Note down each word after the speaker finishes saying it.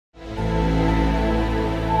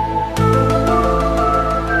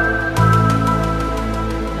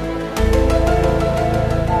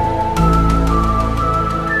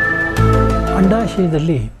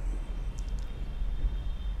ಅಂಡಾಶಯದಲ್ಲಿ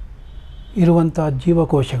ಇರುವಂಥ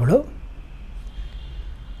ಜೀವಕೋಶಗಳು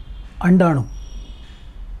ಅಂಡಾಣು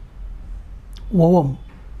ಓವಮ್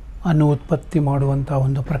ಅನ್ನು ಉತ್ಪತ್ತಿ ಮಾಡುವಂಥ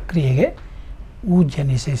ಒಂದು ಪ್ರಕ್ರಿಯೆಗೆ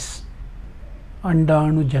oogenesis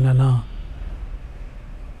ಅಂಡಾಣು ಜನನ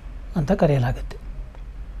ಅಂತ ಕರೆಯಲಾಗುತ್ತೆ.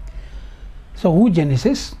 So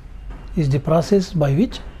oogenesis is the process by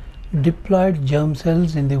which diploid germ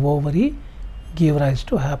cells in the ovary give rise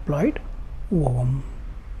to haploid ovum.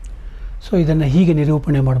 So ಇದನ್ನು ಹೀಗೆ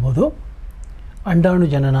ನಿರೂಪಣೆ ಮಾಡ್ಬೋದು. ಅಂಡಾಣು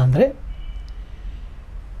ಜನನ ಅಂದರೆ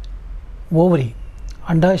ಓವರಿ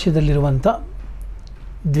ಅಂಡಾಶಯದಲ್ಲಿರುವಂಥ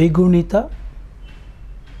ದ್ವಿಗುಣಿತ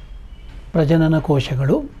ಪ್ರಜನನ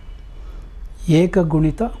ಕೋಶಗಳು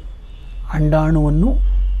ಏಕಗುಣಿತ ಅಂಡಾಣುವನ್ನು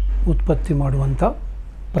ಉತ್ಪತ್ತಿ ಮಾಡುವಂಥ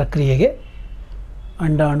ಪ್ರಕ್ರಿಯೆಗೆ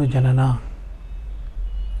ಅಂಡಾಣು ಜನನ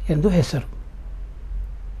ಎಂದು ಹೆಸರು.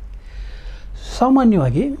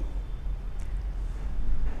 ಸಾಮಾನ್ಯವಾಗಿ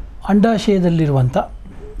ಅಂಡಾಶಯದಲ್ಲಿರುವಂಥ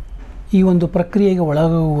ಈ ಒಂದು ಪ್ರಕ್ರಿಯೆಗೆ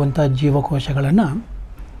ಒಳಗಾಗುವಂಥ ಜೀವಕೋಶಗಳನ್ನು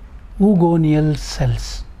ಊಗೋನಿಯಲ್ ಸೆಲ್ಸ್,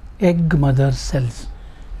 ಎಗ್ ಮದರ್ ಸೆಲ್ಸ್,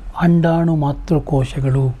 ಅಂಡಾಣು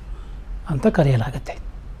ಮಾತೃಕೋಶಗಳು ಅಂತ ಕರೆಯಲಾಗುತ್ತೆ.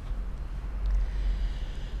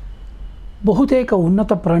 ಬಹುತೇಕ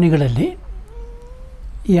ಉನ್ನತ ಪ್ರಾಣಿಗಳಲ್ಲಿ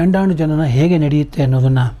ಈ ಅಂಡಾಣು ಜನನ ಹೇಗೆ ನಡೆಯುತ್ತೆ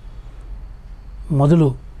ಅನ್ನೋದನ್ನು ಮೊದಲು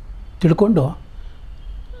ತಿಳ್ಕೊಂಡು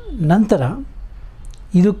ನಂತರ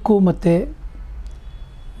ಇದಕ್ಕೂ ಮತ್ತು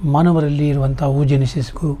ಮಾನವರಲ್ಲಿ ಇರುವಂಥ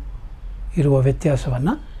oogenesisಗೂ ಇರುವ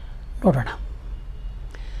ವ್ಯತ್ಯಾಸವನ್ನು ನೋಡೋಣ.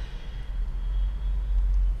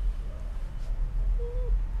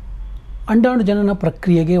 ಅಂಡಾಣು ಜನನ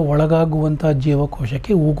ಪ್ರಕ್ರಿಯೆಗೆ ಒಳಗಾಗುವಂಥ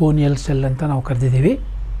ಜೀವಕೋಶಕ್ಕೆ ಊಗೋನಿಯಲ್ ಸೆಲ್ ಅಂತ ನಾವು ಕರೆದಿದ್ದೀವಿ.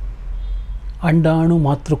 ಅಂಡಾಣು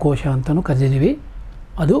ಮಾತೃಕೋಶ ಅಂತಲೂ ಕರೆದಿದ್ದೀವಿ.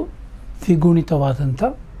 ಅದು ದ್ವಿಗುಣಿತವಾದಂಥ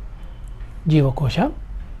ಜೀವಕೋಶ.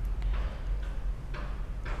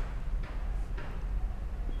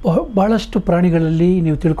 ಬಹಳಷ್ಟು ಪ್ರಾಣಿಗಳಲ್ಲಿ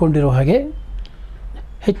ನೀವು ತಿಳ್ಕೊಂಡಿರೋ ಹಾಗೆ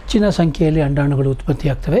ಹೆಚ್ಚಿನ ಸಂಖ್ಯೆಯಲ್ಲಿ ಅಂಡಾಣುಗಳು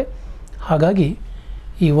ಉತ್ಪತ್ತಿಯಾಗ್ತವೆ. ಹಾಗಾಗಿ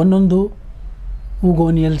ಈ ಒಂದೊಂದು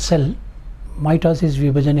ಊಗೋನಿಯಲ್ ಸೆಲ್ ಮೈಟಾಸಿಸ್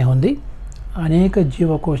ವಿಭಜನೆ ಹೊಂದಿ ಅನೇಕ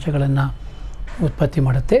ಜೀವಕೋಶಗಳನ್ನು ಉತ್ಪತ್ತಿ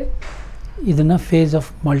ಮಾಡುತ್ತೆ. ಇದನ್ನು ಫೇಸ್ ಆಫ್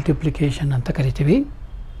ಮಲ್ಟಿಪ್ಲಿಕೇಷನ್ ಅಂತ ಕರಿತೀವಿ.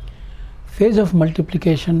 ಫೇಸ್ ಆಫ್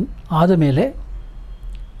ಮಲ್ಟಿಪ್ಲಿಕೇಷನ್ ಆದ ಮೇಲೆ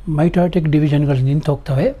ಮೈಟಾಟಿಕ್ ಡಿವಿಷನ್ಗಳು ನಿಂತು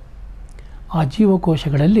ಹೋಗ್ತವೆ. ಆ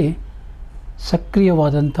ಜೀವಕೋಶಗಳಲ್ಲಿ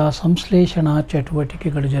ಸಕ್ರಿಯವಾದಂಥ ಸಂಶ್ಲೇಷಣಾ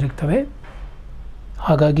ಚಟುವಟಿಕೆಗಳು ಜರುಗ್ತವೆ.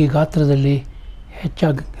 ಹಾಗಾಗಿ ಗಾತ್ರದಲ್ಲಿ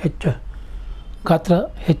ಗಾತ್ರ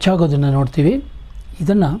ಹೆಚ್ಚಾಗೋದನ್ನು ನೋಡ್ತೀವಿ.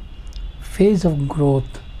 ಇದನ್ನು ಫೇಸ್ ಆಫ್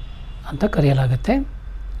ಗ್ರೋತ್ ಅಂತ ಕರೆಯಲಾಗುತ್ತೆ,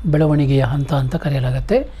 ಬೆಳವಣಿಗೆಯ ಹಂತ ಅಂತ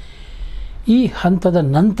ಕರೆಯಲಾಗುತ್ತೆ. ಈ ಹಂತದ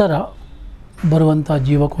ನಂತರ ಬರುವಂಥ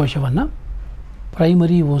ಜೀವಕೋಶವನ್ನು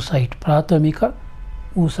ಪ್ರೈಮರಿ oocyte, ಪ್ರಾಥಮಿಕ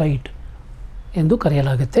oocyte ಎಂದು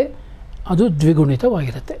ಕರೆಯಲಾಗುತ್ತೆ. ಅದು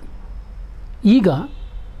ದ್ವಿಗುಣಿತವಾಗಿರುತ್ತೆ. ಈಗ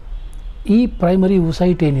ಈ ಪ್ರೈಮರಿ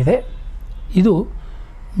oocyte ಏನಿದೆ ಇದು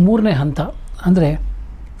ಮೂರನೇ ಹಂತ, ಅಂದರೆ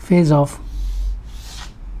face of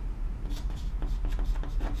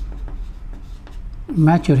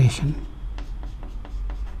maturation.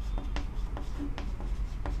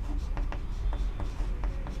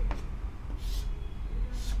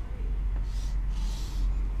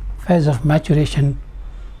 Face of maturation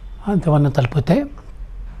ಹಂತವನ್ನು ತಲುಪುತ್ತೆ.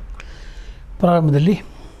 ಪ್ರಾರಂಭದಲ್ಲಿ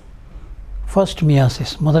ಫಸ್ಟ್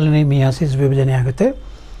ಮಿಯಾಸಿಸ್, ಮೊದಲನೇ ಮಿಯಾಸಿಸ್ ವಿಭಜನೆ ಆಗುತ್ತೆ.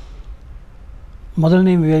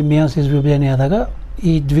 ಮೊದಲನೇ ಮಿಯಾಸಿಸ್ ವಿಭಜನೆ ಆದಾಗ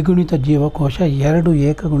ಈ ದ್ವಿಗುಣಿತ ಜೀವಕೋಶ ಎರಡು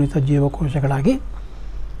ಏಕಗುಣಿತ ಜೀವಕೋಶಗಳಾಗಿ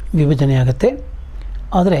ವಿಭಜನೆಯಾಗುತ್ತೆ.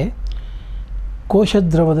 ಆದರೆ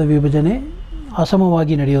ಕೋಶದ್ರವದ ವಿಭಜನೆ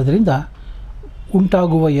ಅಸಮವಾಗಿ ನಡೆಯೋದರಿಂದ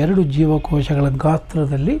ಉಂಟಾಗುವ ಎರಡು ಜೀವಕೋಶಗಳ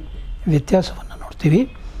ಗಾತ್ರದಲ್ಲಿ ವ್ಯತ್ಯಾಸವನ್ನು ನೋಡ್ತೀವಿ.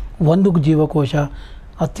 ಒಂದು ಜೀವಕೋಶ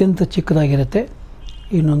ಅತ್ಯಂತ ಚಿಕ್ಕದಾಗಿರುತ್ತೆ,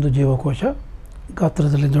 ಇನ್ನೊಂದು ಜೀವಕೋಶ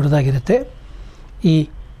ಗಾತ್ರದಲ್ಲಿ ದೊಡ್ಡದಾಗಿರುತ್ತೆ. ಈ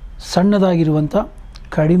ಸಣ್ಣದಾಗಿರುವಂಥ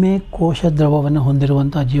ಕಡಿಮೆ ಕೋಶದ್ರವವನ್ನು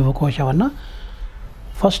ಹೊಂದಿರುವಂಥ ಜೀವಕೋಶವನ್ನು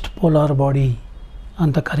ಫಸ್ಟ್ ಪೋಲಾರ್ ಬಾಡಿ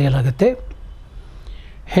ಅಂತ ಕರೆಯಲಾಗುತ್ತೆ.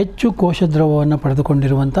 ಹೆಚ್ಚು ಕೋಶದ್ರವವನ್ನು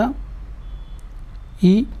ಪಡೆದುಕೊಂಡಿರುವಂಥ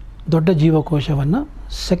ಈ ದೊಡ್ಡ ಜೀವಕೋಶವನ್ನು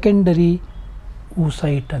ಸೆಕೆಂಡರಿ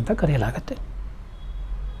oocyte ಅಂತ ಕರೆಯಲಾಗುತ್ತೆ.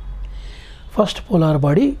 ಫಸ್ಟ್ ಪೋಲಾರ್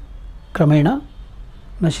ಬಾಡಿ ಕ್ರಮೇಣ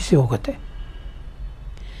ನಶಿಸಿ ಹೋಗುತ್ತೆ.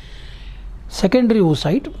 ಸೆಕೆಂಡರಿ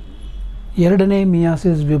oocyte ಎರಡನೇ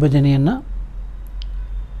ಮಿಯಾಸಿಸ್ ವಿಭಜನೆಯನ್ನು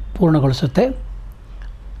ಪೂರ್ಣಗೊಳಿಸುತ್ತೆ.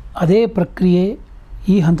 ಅದೇ ಪ್ರಕ್ರಿಯೆ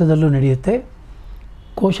ಈ ಹಂತದಲ್ಲೂ ನಡೆಯುತ್ತೆ.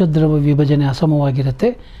 ಕೋಶದ್ರವ ವಿಭಜನೆ ಅಸಮವಾಗಿರುತ್ತೆ.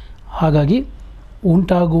 ಹಾಗಾಗಿ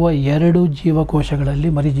ಉಂಟಾಗುವ ಎರಡು ಜೀವಕೋಶಗಳಲ್ಲಿ,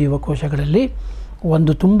 ಮರಿ ಜೀವಕೋಶಗಳಲ್ಲಿ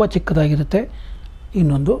ಒಂದು ತುಂಬ ಚಿಕ್ಕದಾಗಿರುತ್ತೆ,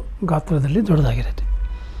 ಇನ್ನೊಂದು ಗಾತ್ರದಲ್ಲಿ ದೊಡ್ಡದಾಗಿರುತ್ತೆ.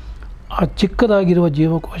 ಆ ಚಿಕ್ಕದಾಗಿರುವ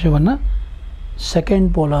ಜೀವಕೋಶವನ್ನು ಸೆಕೆಂಡ್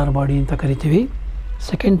ಪೋಲಾರ್ ಬಾಡಿ ಅಂತ ಕರಿತೀವಿ.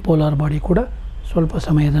 ಸೆಕೆಂಡ್ ಪೋಲಾರ್ ಬಾಡಿ ಕೂಡ ಸ್ವಲ್ಪ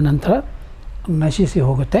ಸಮಯದ ನಂತರ ನಶಿಸಿ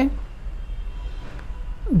ಹೋಗುತ್ತೆ.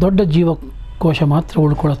 ದೊಡ್ಡ ಜೀವಕೋಶ ಮಾತ್ರ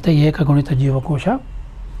ಉಳ್ಕೊಳ್ಳುತ್ತೆ, ಏಕಗುಣಿತ ಜೀವಕೋಶ.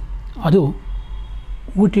 ಅದು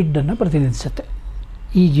ಊಟಿಡ್ಡನ್ನು ಪ್ರತಿನಿಧಿಸುತ್ತೆ.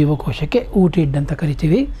 ಈ ಜೀವಕೋಶಕ್ಕೆ ಊಟಿಡ್ ಅಂತ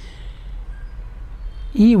ಕರಿತೀವಿ.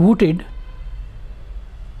 ಈ ಊಟಿಡ್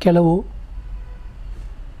ಕೆಲವು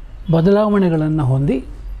ಬದಲಾವಣೆಗಳನ್ನು ಹೊಂದಿ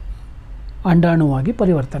ಅಂಡಾಣುವಾಗಿ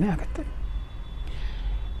ಪರಿವರ್ತನೆ ಆಗುತ್ತೆ.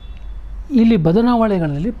 ಇಲ್ಲಿ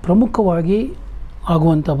ಬದಲಾವಣೆಗಳಲ್ಲಿ ಪ್ರಮುಖವಾಗಿ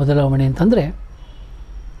ಆಗುವಂಥ ಬದಲಾವಣೆ ಅಂತಂದರೆ,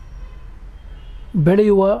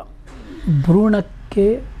 ಬೆಳೆಯುವ ಭ್ರೂಣಕ್ಕೆ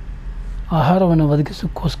ಆಹಾರವನ್ನು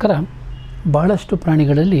ಒದಗಿಸೋಕ್ಕೋಸ್ಕರ ಬಹಳಷ್ಟು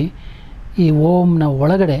ಪ್ರಾಣಿಗಳಲ್ಲಿ ಈ ಓಮ್ನ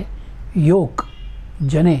ಒಳಗಡೆ ಯೋಕ್,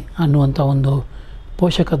 ಜನೆ ಅನ್ನುವಂಥ ಒಂದು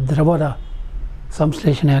ಪೋಷಕ ದ್ರವದ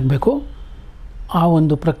ಸಂಶ್ಲೇಷಣೆ ಆಗಬೇಕು. ಆ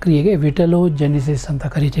ಒಂದು ಪ್ರಕ್ರಿಯೆಗೆ ವಿಟೆಲೋಜೆನಿಸಿಸ್ ಅಂತ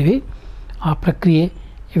ಕರಿತೀವಿ. ಆ ಪ್ರಕ್ರಿಯೆ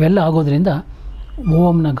ಇವೆಲ್ಲ ಆಗೋದ್ರಿಂದ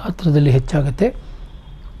ಓಮ್ನ ಗಾತ್ರದಲ್ಲಿ ಹೆಚ್ಚಾಗುತ್ತೆ.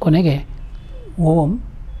 ಕೊನೆಗೆ ಓಮ್,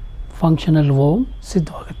 ಫಂಕ್ಷನಲ್ ಓಮ್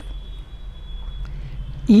ಸಿದ್ಧವಾಗುತ್ತೆ.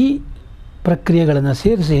 ಈ ಪ್ರಕ್ರಿಯೆಗಳನ್ನು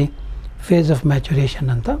ಸೇರಿಸಿ ಫೇಸ್ ಆಫ್ ಮ್ಯಾಚುರೇಷನ್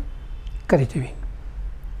ಅಂತ ಕರಿತೀವಿ.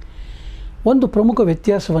 ಒಂದು ಪ್ರಮುಖ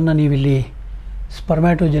ವ್ಯತ್ಯಾಸವನ್ನು ನೀವಿಲ್ಲಿ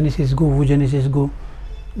ಸ್ಪರ್ಮ್ಯಾಟೋಜೆನಿಸಿಸ್ಗೂ ಓಜೆನಿಸಿಸ್ಗೂ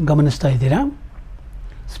ಗಮನಿಸ್ತಾ ಇದ್ದೀರಾ.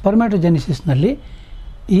 ಸ್ಪರ್ಮ್ಯಾಟೋಜೆನಿಸಿಸ್ನಲ್ಲಿ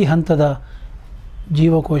ಈ ಹಂತದ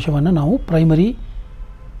ಜೀವಕೋಶವನ್ನು ನಾವು ಪ್ರೈಮರಿ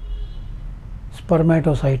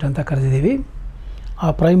ಸ್ಪರ್ಮ್ಯಾಟೋಸೈಟ್ ಅಂತ ಕರೆದಿದ್ದೀವಿ. ಆ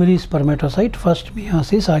ಪ್ರೈಮರಿ ಸ್ಪರ್ಮ್ಯಾಟೋಸೈಟ್ ಫಸ್ಟ್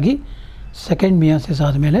ಮಿಯಾಸಿಸ್ ಆಗಿ ಸೆಕೆಂಡ್ ಮಿಯಾಸಿಸ್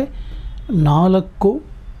ಆದಮೇಲೆ 4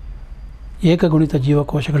 ಏಕಗುಣಿತ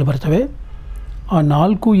ಜೀವಕೋಶಗಳು ಬರ್ತವೆ. ಆ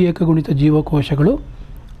 4 ಏಕಗುಣಿತ ಜೀವಕೋಶಗಳು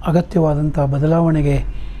ಅಗತ್ಯವಾದಂಥ ಬದಲಾವಣೆಗೆ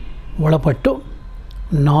ಒಳಪಟ್ಟು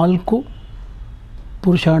 4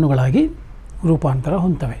 ಪುರುಷಾಣುಗಳಾಗಿ ರೂಪಾಂತರ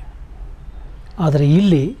ಹೊಂದುತ್ತವೆ. ಆದರೆ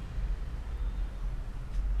ಇಲ್ಲಿ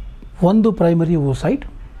ಒಂದು ಪ್ರೈಮರಿ ಓಸೈಟ್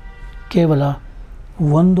ಕೇವಲ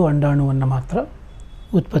ಒಂದು ಅಂಡಾಣುವನ್ನು ಮಾತ್ರ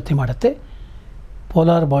ಉತ್ಪತ್ತಿ ಮಾಡುತ್ತೆ.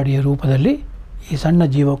 ಪೋಲಾರ್ ಬಾಡಿಯ ರೂಪದಲ್ಲಿ ಈ ಸಣ್ಣ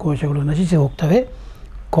ಜೀವಕೋಶಗಳು ನಶಿಸಿ ಹೋಗ್ತವೆ.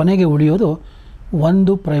 ಕೊನೆಗೆ ಉಳಿಯೋದು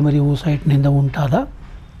ಒಂದು ಪ್ರೈಮರಿ ಓಸೈಟ್ನಿಂದ ಉಂಟಾದ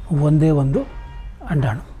ಒಂದೇ ಒಂದು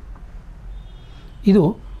ಅಂಡಾಣು. ಇದು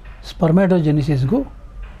ಸ್ಪರ್ಮ್ಯಾಟೋಜೆನಿಸಿಸ್ಗೂ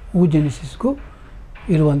ಓಜೆನಿಸಿಸ್ಗೂ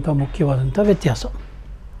ಇರುವಂಥ ಮುಖ್ಯವಾದಂಥ ವ್ಯತ್ಯಾಸ.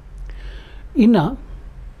 ಇನ್ನು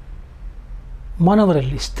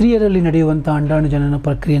ಮಾನವರಲ್ಲಿ, ಸ್ತ್ರೀಯರಲ್ಲಿ ನಡೆಯುವಂಥ ಅಂಡಾಣು ಜನನ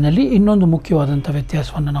ಪ್ರಕ್ರಿಯೆಯಲ್ಲಿ ಇನ್ನೊಂದು ಮುಖ್ಯವಾದಂಥ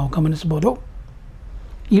ವ್ಯತ್ಯಾಸವನ್ನು ನಾವು ಗಮನಿಸ್ಬೋದು.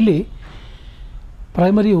 ಇಲ್ಲಿ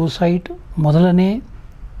ಪ್ರೈಮರಿ ಓಸೈಟ್ ಮೊದಲನೇ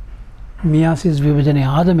ಮಿಯಾಸಿಸ್ ವಿಭಜನೆ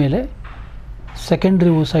ಆದ ಮೇಲೆ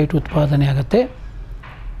ಸೆಕೆಂಡ್ರಿ ಓಸೈಟ್ ಉತ್ಪಾದನೆ ಆಗುತ್ತೆ.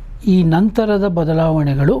 ಈ ನಂತರದ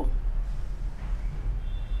ಬದಲಾವಣೆಗಳು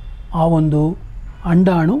ಆ ಒಂದು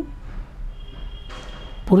ಅಂಡಾಣು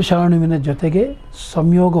ಪುರುಷಾಣುವಿನ ಜೊತೆಗೆ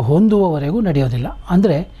ಸಂಯೋಗ ಹೊಂದುವವರೆಗೂ ನಡೆಯೋದಿಲ್ಲ.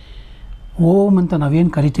 ಅಂದರೆ ಓಮ್ ಅಂತ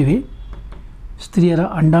ನಾವೇನು ಕರಿತೀವಿ, ಸ್ತ್ರೀಯರ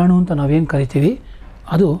ಅಂಡಾಣು ಅಂತ ನಾವೇನು ಕರಿತೀವಿ,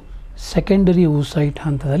 ಅದು ಸೆಕೆಂಡರಿ ಓಸೈಟ್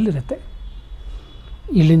ಹಂತದಲ್ಲಿರುತ್ತೆ.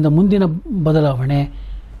 ಇಲ್ಲಿಂದ ಮುಂದಿನ ಬದಲಾವಣೆ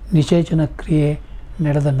ನಿಷೇಚನ ಕ್ರಿಯೆ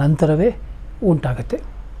ನಡೆದ ನಂತರವೇ ಉಂಟಾಗುತ್ತೆ.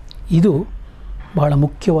 ಇದು ಬಹಳ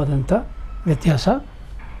ಮುಖ್ಯವಾದಂಥ ವ್ಯತ್ಯಾಸ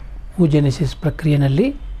ಓಜೆನಿಸಿಸ್ ಪ್ರಕ್ರಿಯೆಯಲ್ಲಿ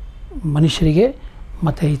ಮನುಷ್ಯರಿಗೆ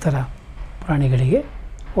ಮತ್ತು ಇತರ ಪ್ರಾಣಿಗಳಿಗೆ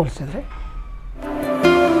ಹೋಲಿಸಿದರೆ.